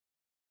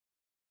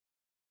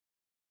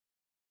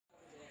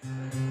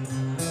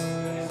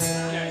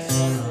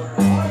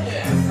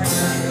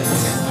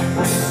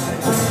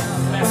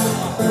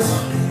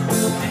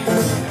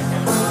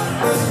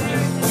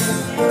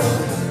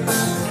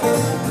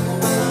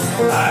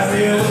I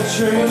hear the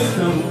train that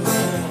comes,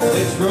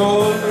 it's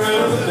rolling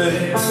around the bay,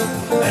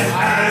 and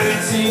I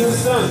ain't seen the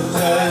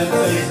sunshine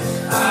face.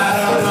 I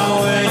don't know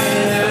when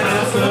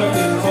I'm stuck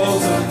in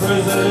Folsom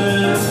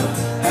prison,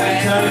 and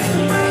trying to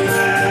keep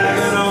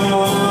dragging on.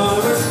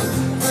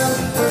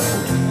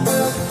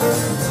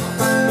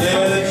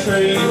 Yeah, the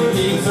train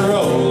keeps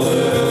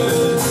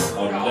rolling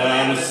on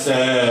down to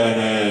San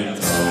Antonio.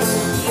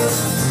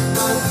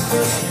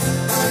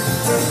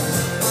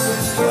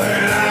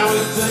 When I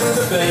was just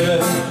a baby,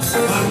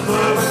 my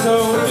mama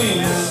told me,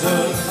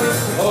 son,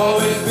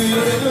 always be a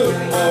good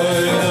boy,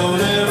 don't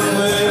ever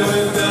play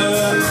with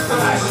guns. I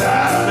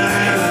shot a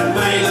man in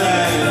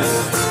Mainland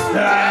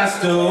just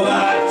to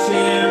watch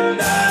him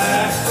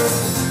die.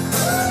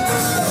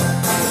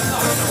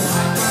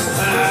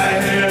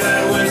 I hear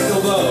that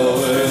whistle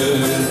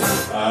blowing,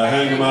 I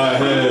hang my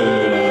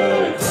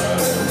head, I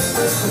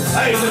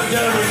cry. Ladies and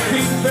gentlemen,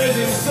 King Fez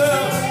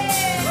himself.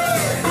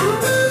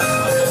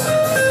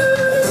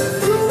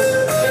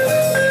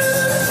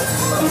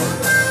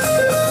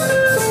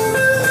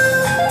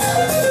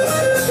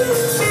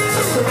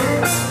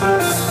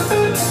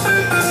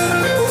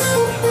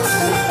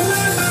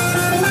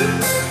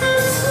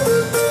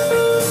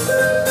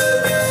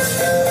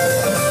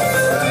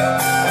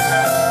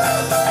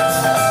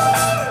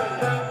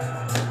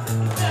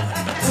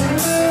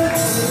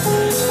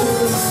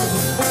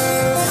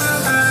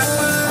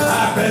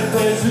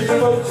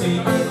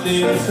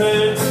 Leave the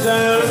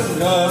down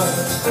God,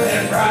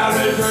 and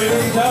probably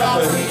drinking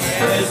coffee.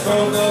 They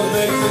spoke of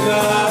Mexico.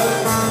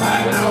 I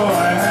know I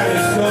had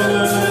it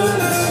coming.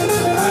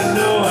 I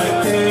know I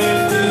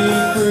can't be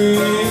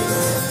free.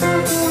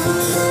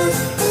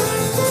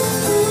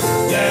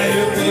 Yeah,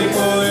 you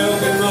people, you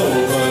can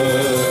over.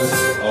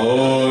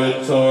 Oh,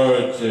 it's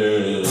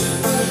torture.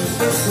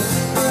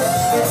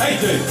 Hey,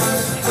 Jake.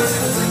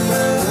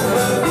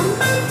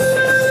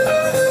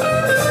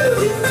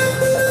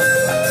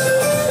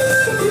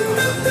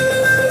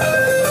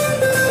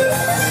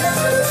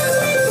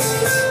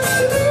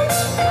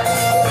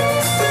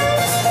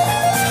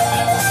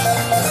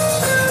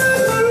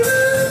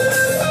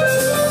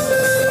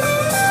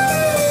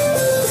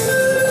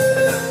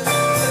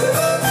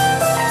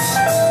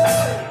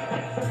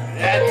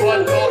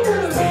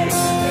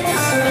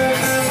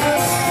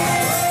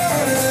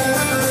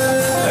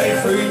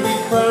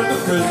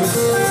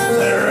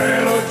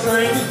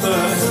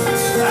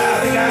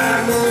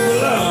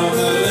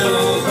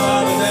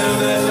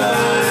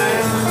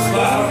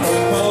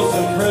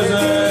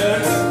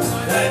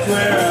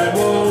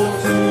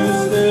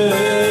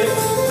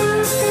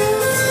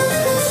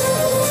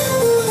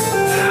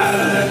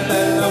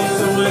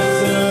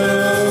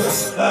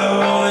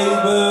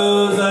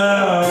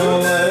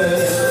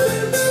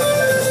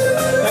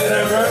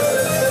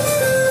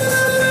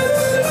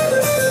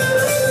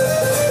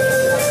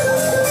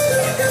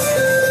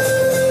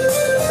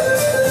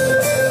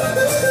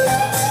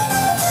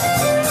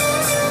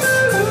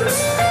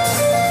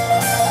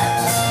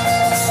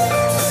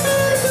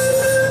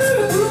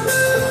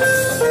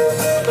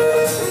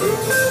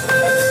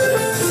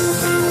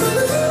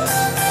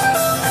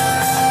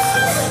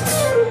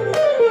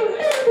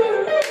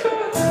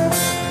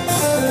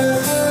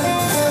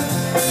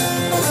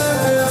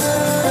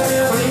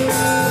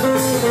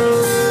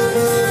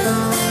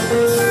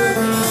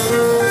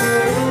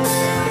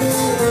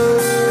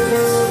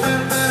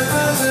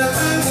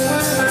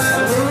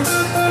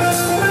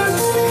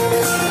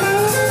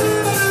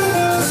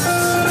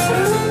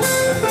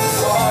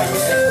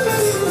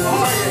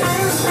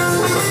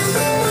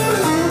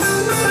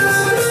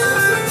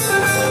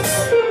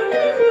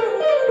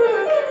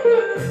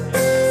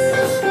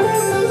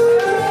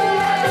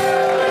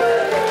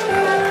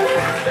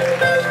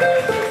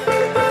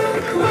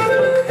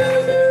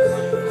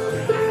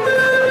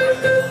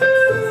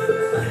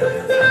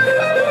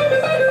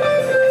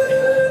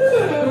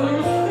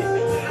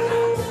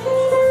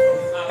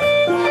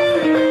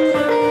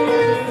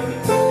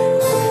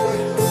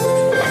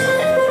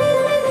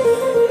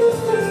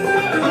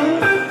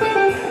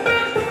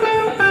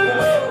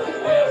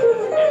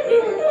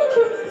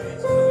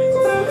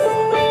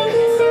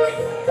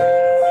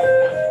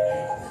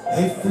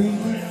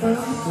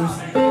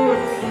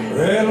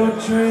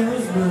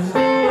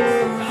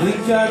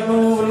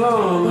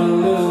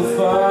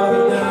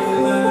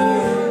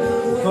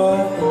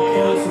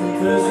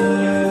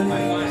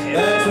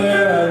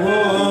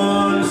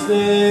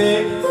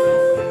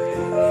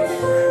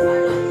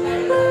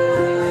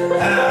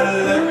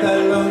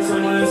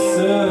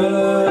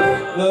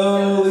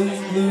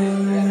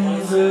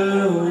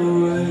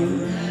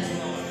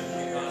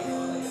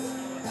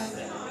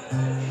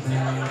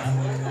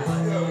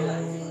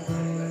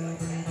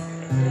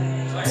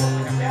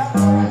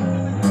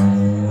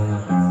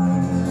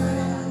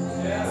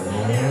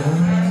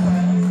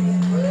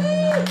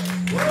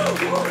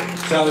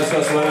 Charlie,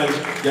 Scott's my name,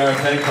 Gareth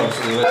Hancox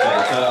on the electric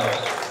guitar.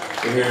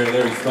 We're here in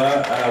Larry's Bar.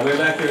 We're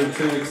back here in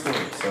 2 weeks'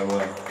 time, so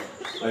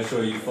make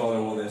sure you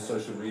follow all their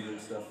social media and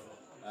stuff.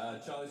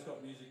 Charlie's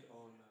got music on.